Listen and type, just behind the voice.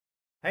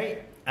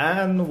Hey,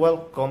 and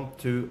welcome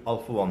to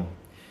Alpha One.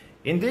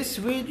 In this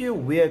video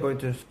we are going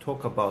to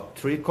talk about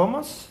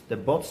 3Commas, the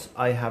bots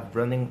I have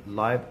running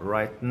live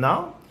right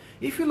now.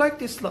 If you like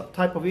this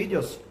type of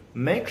videos,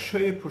 make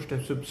sure you push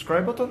the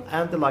subscribe button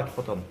and the like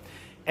button.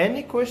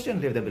 Any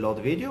question, leave them below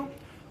the video.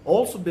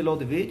 Also below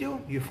the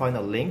video you find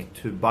a link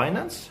to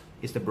Binance,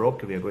 is the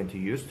broker we are going to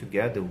use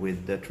together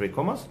with the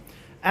 3Commas,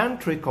 and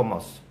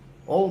 3Commas,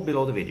 all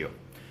below the video.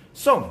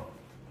 So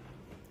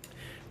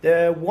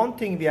the one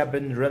thing we have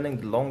been running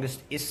the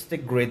longest is the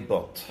grid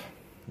bot.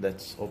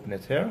 Let's open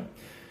it here.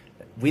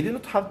 We do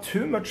not have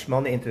too much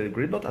money into the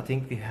grid bot. I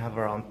think we have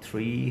around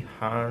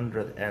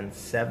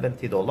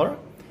 $370. So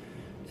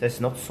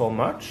it's not so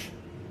much.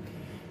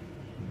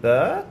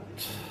 But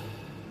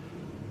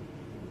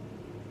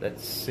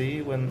let's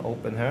see when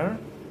open here.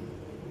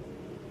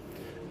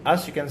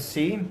 As you can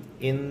see,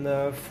 in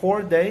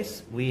 4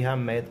 days we have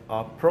made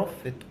a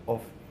profit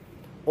of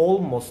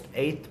almost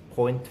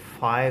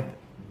 $8.5,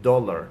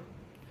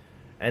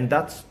 and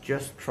that's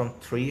just from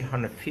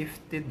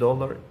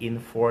 $350 in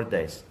 4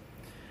 days.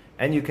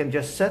 And you can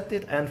just set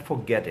it and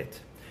forget it.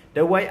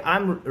 The way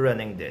I'm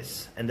running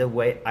this and the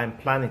way I'm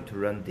planning to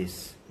run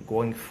this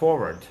going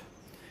forward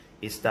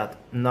is that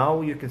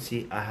now you can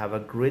see I have a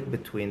grid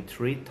between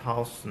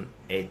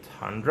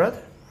 3,800.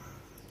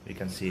 You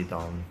can see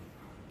down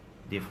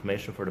the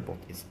information for the bot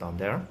is down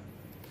there,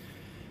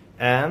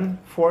 and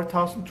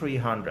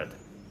 4,300.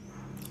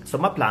 So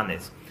my plan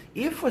is,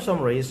 if for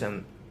some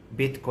reason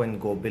Bitcoin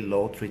go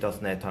below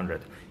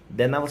 3,800,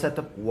 then I will set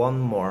up one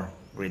more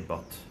grid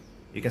bot.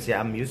 You can see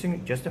I'm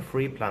using just a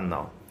free plan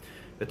now,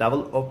 but I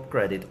will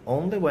upgrade it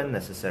only when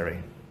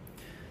necessary.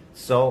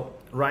 So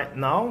right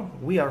now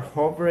we are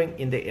hovering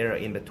in the area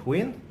in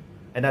between,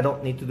 and I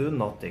don't need to do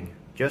nothing,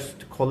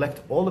 just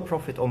collect all the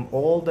profit on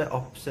all the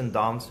ups and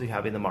downs we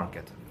have in the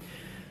market.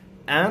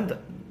 And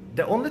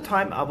the only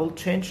time I will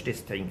change these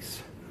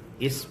things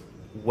is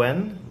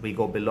when we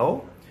go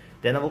below.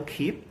 Then I will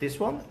keep this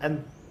one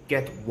and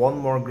get one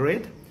more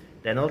grid.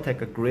 Then I'll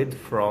take a grid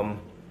from,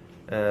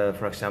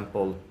 for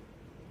example,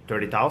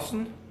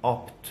 30,000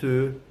 up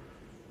to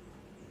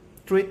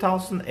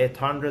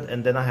 3,800,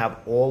 and then I have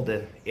all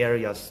the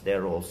areas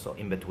there also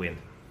in between.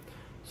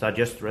 So I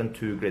just run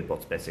 2 grid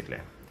bots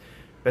basically.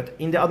 But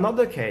in the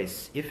another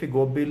case, if you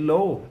go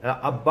below,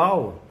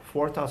 above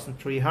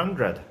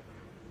 4,300,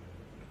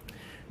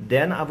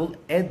 then I will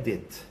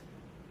edit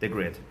the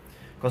grid.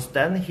 Because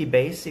then he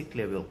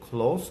basically will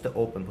close the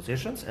open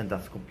positions, and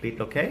that's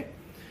completely okay.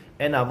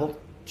 And I will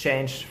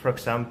change, for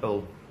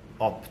example,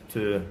 up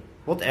to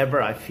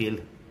whatever I feel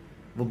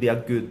will be a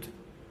good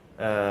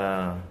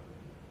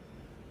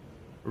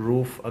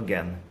roof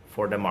again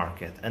for the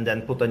market, and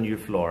then put a new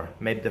floor,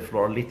 maybe the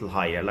floor a little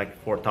higher, like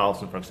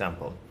 4,000 for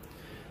example.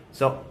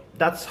 So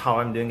that's how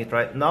I'm doing it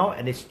right now,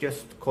 and it's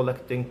just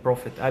collecting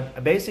profit.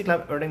 Basically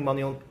I'm earning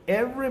money on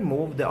every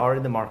move there are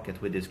in the market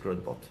with this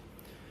grid bot.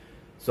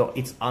 So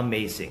it's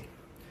amazing.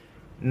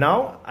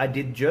 Now I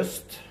did,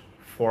 just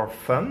for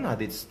fun, I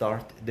did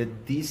start the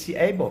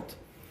DCA bot.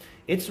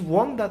 It's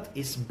one that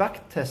is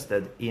back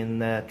tested in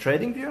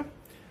TradingView,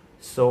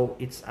 so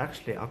it's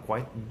actually a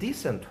quite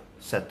decent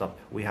setup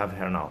we have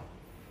here now.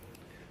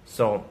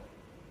 So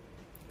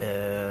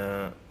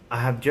I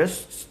have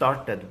just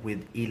started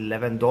with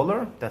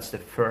 $11. That's the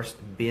first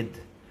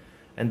bid,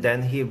 and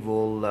then he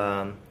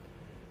will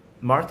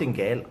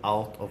martingale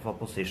out of a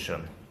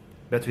position,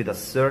 but with a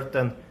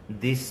certain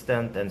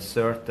distance and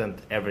certain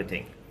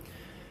everything.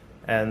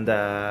 And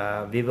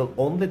we will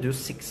only do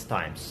 6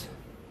 times.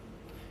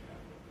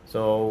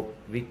 So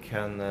we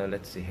can,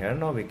 let's see here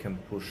now, we can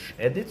push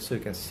edit so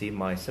you can see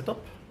my setup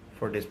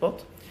for this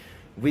bot.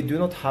 We do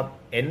not have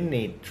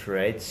any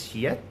trades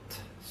yet,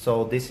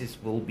 so this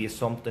will be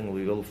something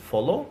we will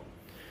follow.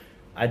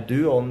 I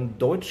do on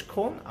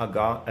Dogecoin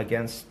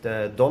against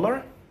the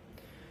dollar.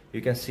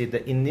 You can see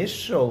the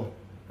initial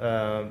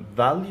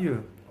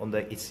value on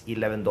it's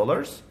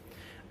 $11.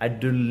 I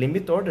do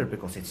limit order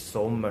because it's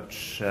so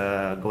much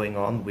going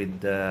on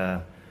with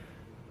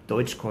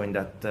Dogecoin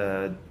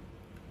that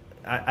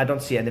I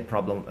don't see any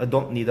problem. I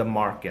don't need a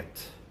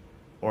market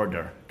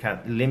order.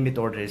 Limit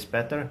order is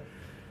better,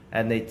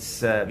 and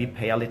it's we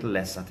pay a little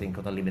less, I think,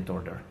 on a limit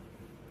order.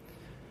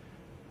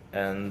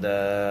 And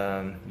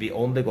we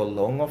only go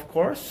long, of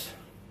course.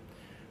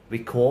 We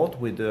caught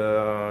with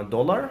the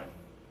dollar.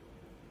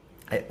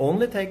 I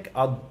only take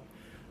a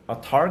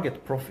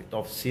target profit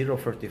of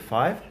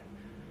 0.35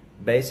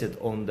 based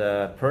on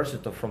the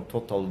percent from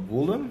total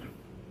volume.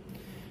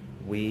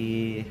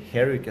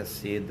 Here you can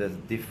see the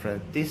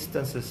different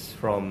distances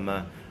from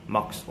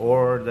max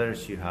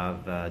orders. You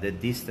have the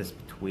distance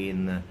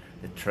between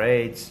the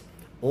trades.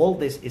 All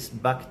this is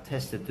back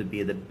tested to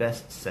be the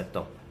best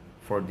setup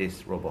for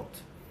this robot.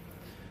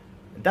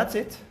 That's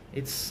it.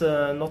 It's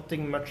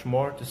nothing much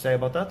more to say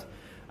about that.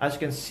 As you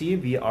can see,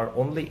 we are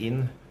only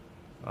in,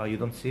 you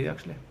don't see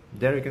actually,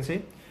 there you can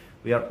see,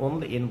 we are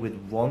only in with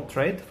 1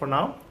 trade for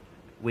now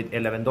with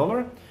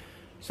 $11.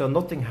 So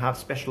nothing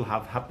special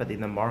have happened in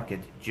the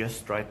market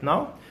just right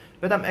now,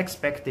 but I'm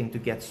expecting to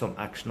get some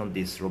action on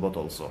this robot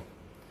also.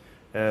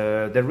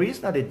 The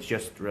reason I did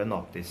just run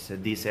up this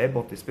DCA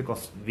bot is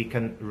because we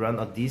can run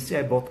a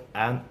DCA bot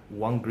and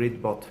one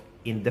grid bot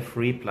in the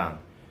free plan.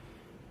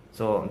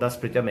 So that's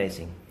pretty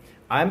amazing.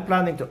 I'm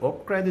planning to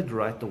upgrade it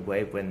right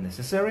away when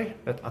necessary,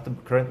 but at the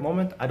current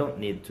moment I don't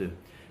need to.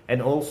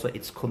 And also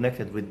it's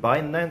connected with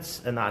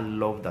Binance, and I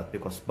love that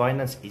because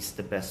Binance is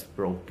the best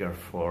broker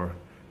for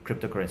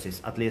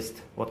cryptocurrencies, at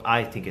least what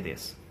I think it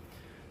is.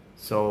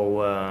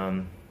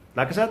 So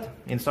like I said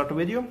in the start of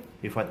the video,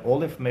 you find all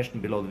the information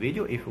below the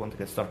video if you want to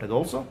get started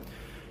also.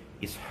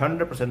 It's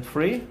 100%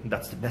 free,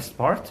 that's the best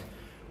part.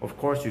 Of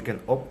course you can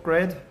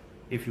upgrade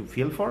if you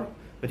feel for,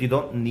 but you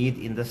don't need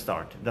in the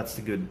start, that's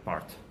the good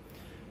part.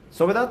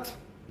 So with that,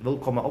 will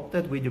come an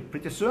update video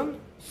pretty soon,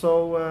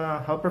 so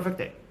have a perfect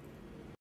day.